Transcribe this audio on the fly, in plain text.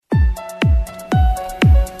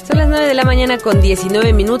9 de la mañana con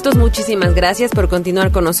 19 minutos. Muchísimas gracias por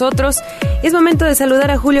continuar con nosotros. Es momento de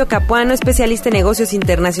saludar a Julio Capuano, especialista en negocios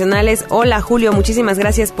internacionales. Hola, Julio, muchísimas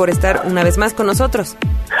gracias por estar una vez más con nosotros.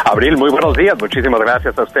 Abril, muy buenos días. Muchísimas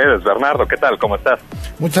gracias a ustedes. Bernardo, ¿qué tal? ¿Cómo estás?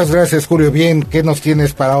 Muchas gracias, Julio. Bien, ¿qué nos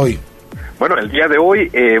tienes para hoy? Bueno, el día de hoy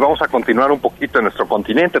vamos a continuar un poquito en nuestro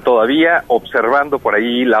continente todavía, observando por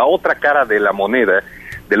ahí la otra cara de la moneda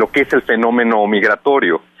de lo que es el fenómeno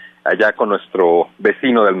migratorio allá con nuestro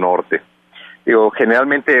vecino del norte.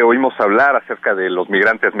 Generalmente oímos hablar acerca de los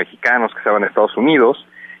migrantes mexicanos que se van a Estados Unidos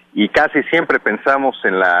y casi siempre pensamos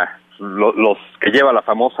en los que lleva la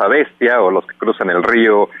famosa bestia o los que cruzan el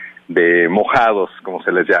río de mojados, como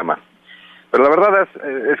se les llama. Pero la verdad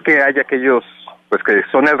es que hay aquellos pues que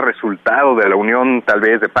son el resultado de la unión tal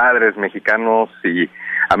vez de padres mexicanos y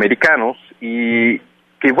americanos y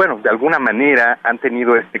que bueno, de alguna manera han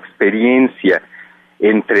tenido esta experiencia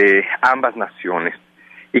entre ambas naciones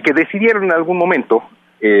y que decidieron en algún momento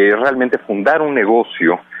realmente fundar un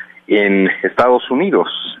negocio en Estados Unidos,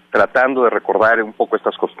 tratando de recordar un poco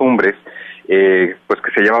estas costumbres pues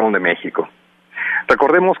que se llevaron de México.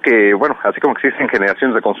 Recordemos que, bueno, así como existen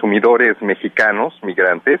generaciones de consumidores mexicanos,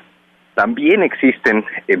 migrantes, también existen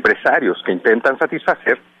empresarios que intentan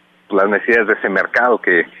satisfacer las necesidades de ese mercado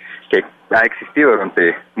que ha existido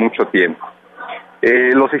durante mucho tiempo.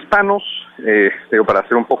 Los hispanos, para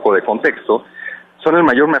hacer un poco de contexto, son el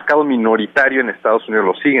mayor mercado minoritario en Estados Unidos,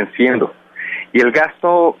 lo siguen siendo. Y el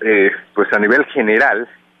gasto, pues a nivel general,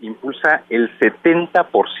 impulsa el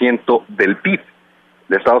 70% del PIB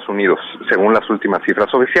de Estados Unidos, según las últimas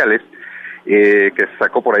cifras oficiales, que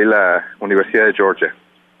sacó por ahí la Universidad de Georgia.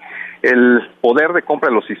 El poder de compra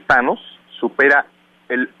de los hispanos supera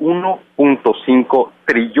el 1.5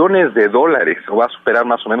 trillones de dólares, o va a superar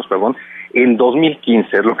más o menos, en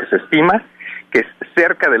 2015, es lo que se estima, que es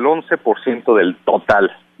cerca del 11% del total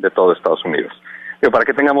de todo Estados Unidos. Pero para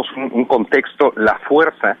que tengamos un contexto, la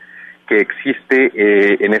fuerza que existe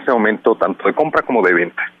en ese momento, tanto de compra como de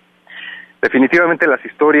venta. Definitivamente las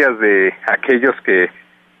historias de aquellos que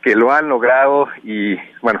lo han logrado y,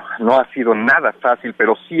 bueno, no ha sido nada fácil,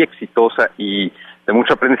 pero sí exitosa y de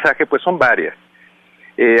mucho aprendizaje, pues son varias.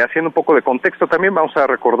 Haciendo un poco de contexto, también vamos a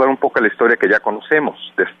recordar un poco la historia que ya conocemos,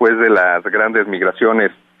 después de las grandes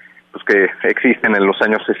migraciones pues que existen en los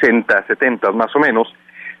años 60, 70 más o menos.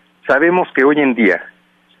 Sabemos que hoy en día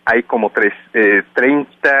hay como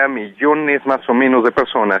 30 millones más o menos de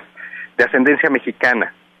personas de ascendencia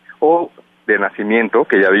mexicana o de nacimiento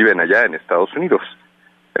que ya viven allá en Estados Unidos.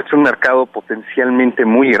 Es un mercado potencialmente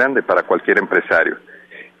muy grande para cualquier empresario.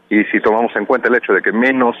 Y si tomamos en cuenta el hecho de que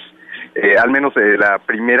al menos de la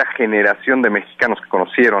primera generación de mexicanos que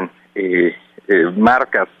conocieron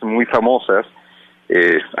marcas muy famosas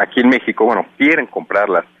aquí en México, bueno, quieren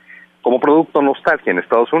comprarlas como producto nostalgia en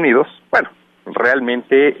Estados Unidos, bueno,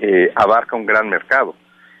 realmente abarca un gran mercado.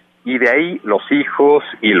 Y de ahí los hijos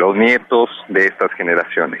y los nietos de estas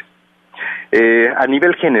generaciones. A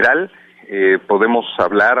nivel general, podemos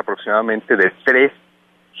hablar aproximadamente de 3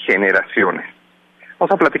 generaciones.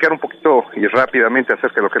 Vamos a platicar un poquito y rápidamente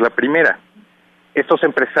acerca de lo que es la primera. Estos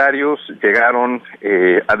empresarios llegaron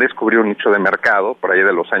a descubrir un nicho de mercado, por ahí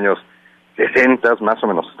de los años 60, más o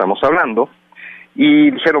menos estamos hablando, y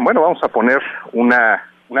dijeron, bueno, vamos a poner una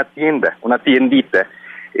tiendita,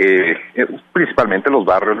 principalmente en los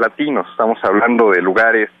barrios latinos. Estamos hablando de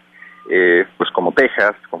lugares pues como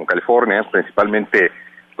Texas, como California, principalmente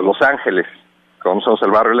Los Ángeles. Conocemos el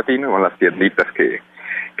barrio latino con las tienditas que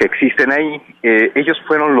existen ahí. Ellos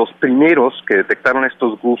fueron los primeros que detectaron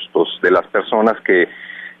estos gustos de las personas que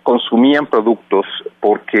consumían productos,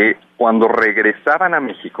 porque cuando regresaban a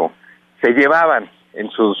México se llevaban en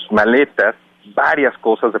sus maletas varias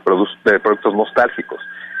cosas de productos nostálgicos.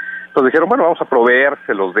 Entonces dijeron, bueno, vamos a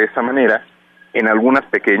proveérselos de esa manera en algunas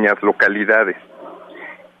pequeñas localidades.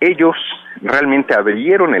 Ellos realmente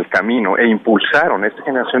abrieron el camino e impulsaron, esta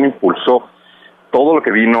generación impulsó todo lo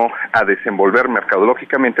que vino a desenvolver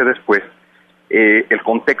mercadológicamente después el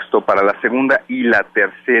contexto para la segunda y la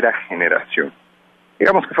tercera generación.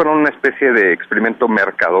 Digamos que fueron una especie de experimento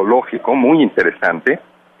mercadológico muy interesante,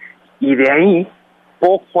 y de ahí,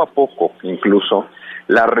 poco a poco, incluso,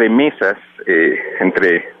 las remesas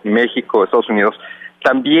entre México y Estados Unidos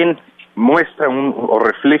también muestra o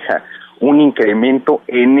refleja un incremento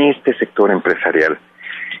en este sector empresarial.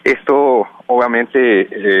 Esto,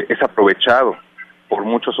 obviamente, es aprovechado por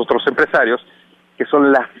muchos otros empresarios que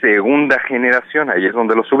son la segunda generación, ahí es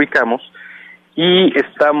donde los ubicamos, y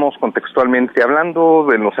estamos contextualmente hablando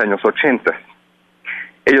de los años 80.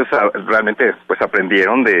 Ellos realmente pues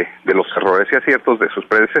aprendieron de los errores y aciertos de sus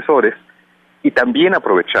predecesores y también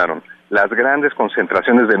aprovecharon las grandes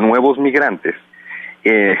concentraciones de nuevos migrantes,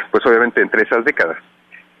 pues obviamente entre esas décadas,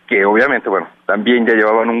 que obviamente, bueno, también ya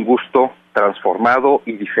llevaban un gusto transformado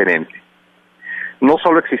y diferente. No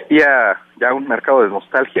solo existía ya un mercado de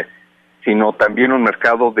nostalgia, sino también un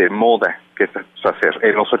mercado de moda que es hacer.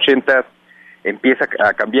 En los 80 empieza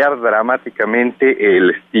a cambiar dramáticamente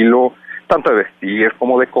el estilo, tanto de vestir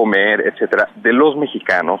como de comer, etcétera, de los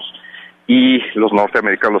mexicanos y los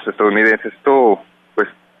norteamericanos, los estadounidenses. Esto, pues,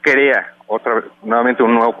 crea nuevamente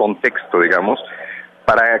un nuevo contexto, digamos,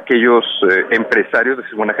 para aquellos empresarios de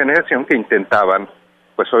segunda generación que intentaban,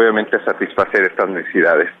 pues, obviamente, satisfacer estas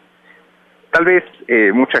necesidades. Tal vez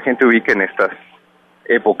mucha gente ubique en estas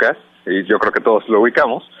épocas, y yo creo que todos lo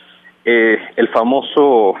ubicamos, el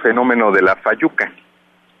famoso fenómeno de la fayuca.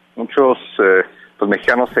 Muchos pues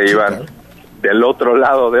mexicanos se iban del otro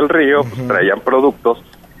lado del río, pues, traían productos,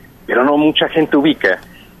 pero no mucha gente ubica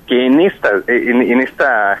que en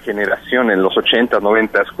esta generación, en los 80,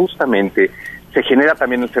 90, justamente se genera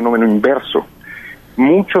también el fenómeno inverso.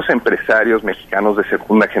 Muchos empresarios mexicanos de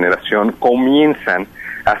segunda generación comienzan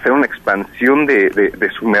a hacer una expansión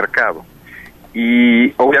de su mercado.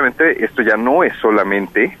 Y obviamente esto ya no es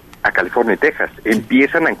solamente a California y Texas,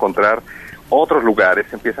 empiezan a encontrar otros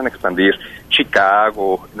lugares, empiezan a expandir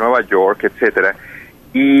Chicago, Nueva York, etcétera,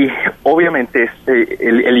 y obviamente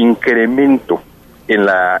el incremento en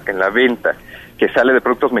la venta que sale de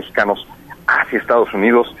productos mexicanos hacia Estados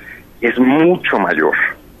Unidos es mucho mayor.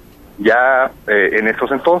 Ya en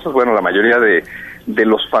estos entonces, bueno, la mayoría de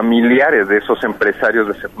los familiares de esos empresarios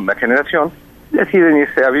de segunda generación deciden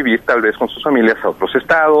irse a vivir tal vez con sus familias a otros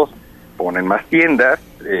estados, ponen más tiendas,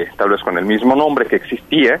 tal vez con el mismo nombre que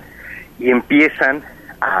existía, y empiezan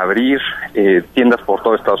a abrir tiendas por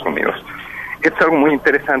todo Estados Unidos. Esto es algo muy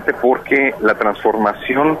interesante porque la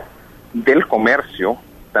transformación del comercio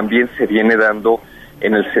también se viene dando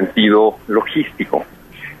en el sentido logístico.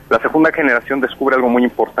 La segunda generación descubre algo muy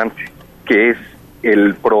importante, que es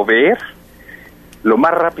el proveer lo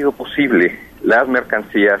más rápido posible las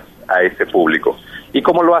mercancías a ese público. ¿Y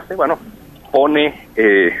cómo lo hace? Bueno, pone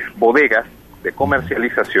bodegas de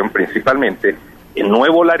comercialización principalmente en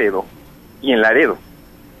Nuevo Laredo y en Laredo,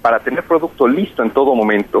 para tener producto listo en todo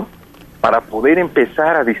momento, para poder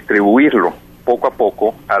empezar a distribuirlo poco a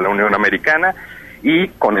poco a la Unión Americana y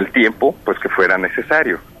con el tiempo pues que fuera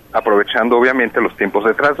necesario, aprovechando obviamente los tiempos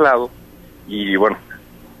de traslado y bueno,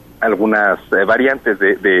 algunas variantes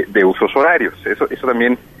de usos horarios. Eso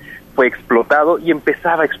también fue explotado y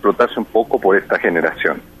empezaba a explotarse un poco por esta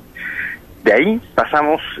generación. De ahí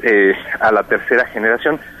pasamos a la tercera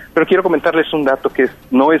generación, pero quiero comentarles un dato que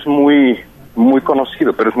no es muy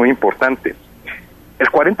conocido, pero es muy importante. El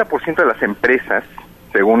 40% de las empresas,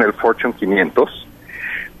 según el Fortune 500,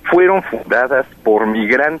 fueron fundadas por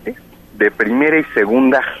migrantes de primera y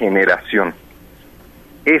segunda generación.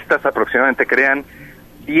 Estas aproximadamente crean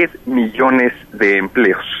 10 millones de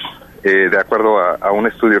empleos, de acuerdo a un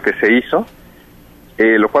estudio que se hizo,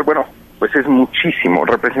 lo cual, bueno, pues es muchísimo,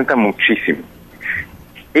 representa muchísimo.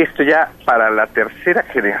 Esto ya para la tercera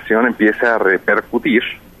generación empieza a repercutir,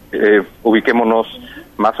 ubiquémonos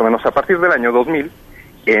más o menos a partir del año 2000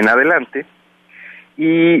 en adelante,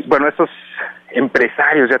 y bueno, estos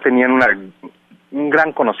empresarios ya tenían un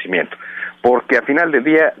gran conocimiento, porque al final del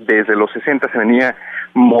día, desde los 60 se venía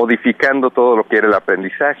modificando todo lo que era el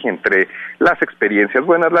aprendizaje entre las experiencias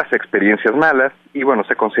buenas, las experiencias malas, y bueno,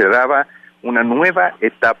 se consideraba una nueva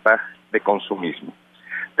etapa de consumismo.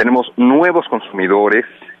 Tenemos nuevos consumidores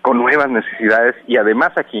con nuevas necesidades y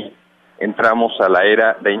además aquí entramos a la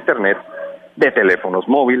era de Internet, de teléfonos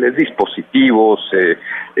móviles, dispositivos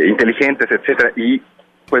inteligentes, etcétera, y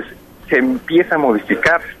pues se empieza a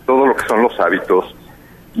modificar todo lo que son los hábitos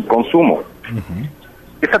de consumo. Uh-huh.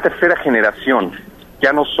 Esta tercera generación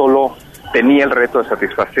ya no solo tenía el reto de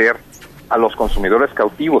satisfacer a los consumidores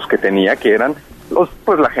cautivos que tenía, que eran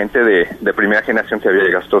la gente de primera generación que había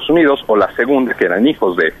llegado a Estados Unidos, o la segunda, que eran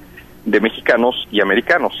hijos de mexicanos y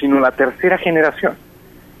americanos, sino la tercera generación.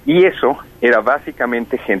 Y eso era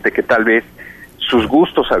básicamente gente que tal vez sus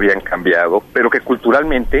gustos habían cambiado, pero que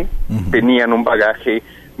culturalmente tenían un bagaje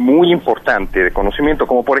muy importante de conocimiento,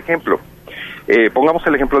 como por ejemplo, pongamos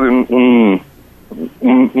el ejemplo de un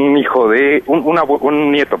hijo de,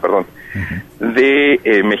 un nieto, perdón,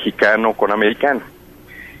 de mexicano con americano.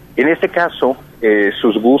 En este caso,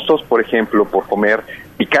 sus gustos, por ejemplo, por comer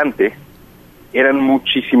picante, eran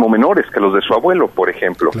muchísimo menores que los de su abuelo, por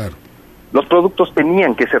ejemplo. Claro. Los productos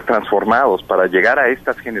tenían que ser transformados para llegar a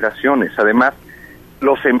estas generaciones. Además,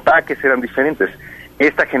 los empaques eran diferentes.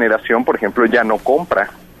 Esta generación, por ejemplo, ya no compra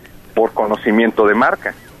por conocimiento de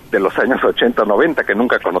marca, de los años 80, 90, que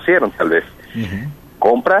nunca conocieron, tal vez. Uh-huh.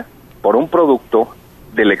 Compra por un producto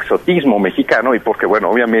del exotismo mexicano y porque, bueno,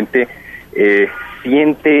 obviamente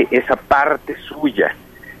siente esa parte suya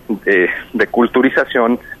de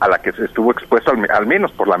culturización a la que se estuvo expuesto al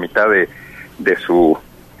menos por la mitad de su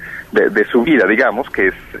vida, digamos, que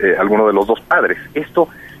es alguno de los dos padres. Esto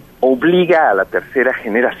obliga a la tercera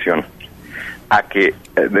generación a que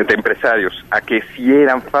de empresarios a que si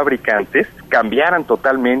eran fabricantes cambiaran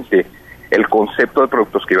totalmente el concepto de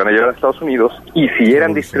productos que iban a llevar a Estados Unidos, y si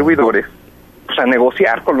eran distribuidores, pues a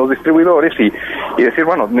negociar con los distribuidores y decir,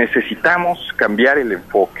 bueno, necesitamos cambiar el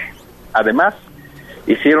enfoque. Además,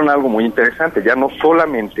 hicieron algo muy interesante, ya no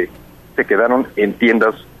solamente se quedaron en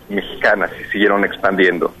tiendas mexicanas y siguieron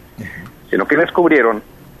expandiendo, sino que descubrieron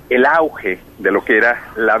el auge de lo que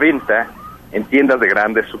era la venta en tiendas de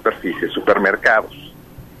grandes superficies, supermercados.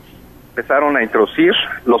 Empezaron a introducir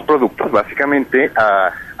los productos básicamente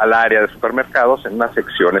al área de supermercados en una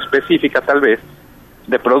sección específica tal vez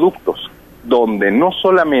de productos, donde no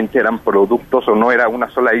solamente eran productos o no era una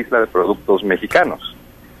sola isla de productos mexicanos,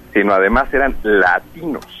 sino además eran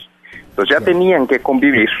latinos. Entonces ya tenían que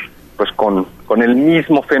convivir pues con el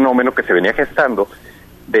mismo fenómeno que se venía gestando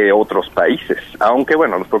de otros países, aunque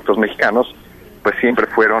bueno, los productos mexicanos pues siempre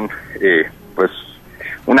fueron pues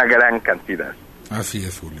una gran cantidad. Así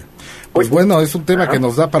es, Julio. Pues bueno, es un tema que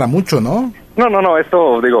nos da para mucho, ¿no? No,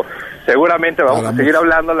 esto digo, seguramente vamos a seguir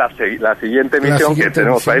hablando la siguiente emisión que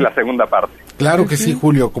tenemos ahí, la segunda parte. Claro que sí,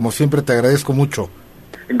 Julio, como siempre te agradezco mucho.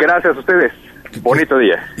 Gracias a ustedes, bonito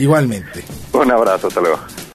día. Igualmente. Un abrazo, hasta luego.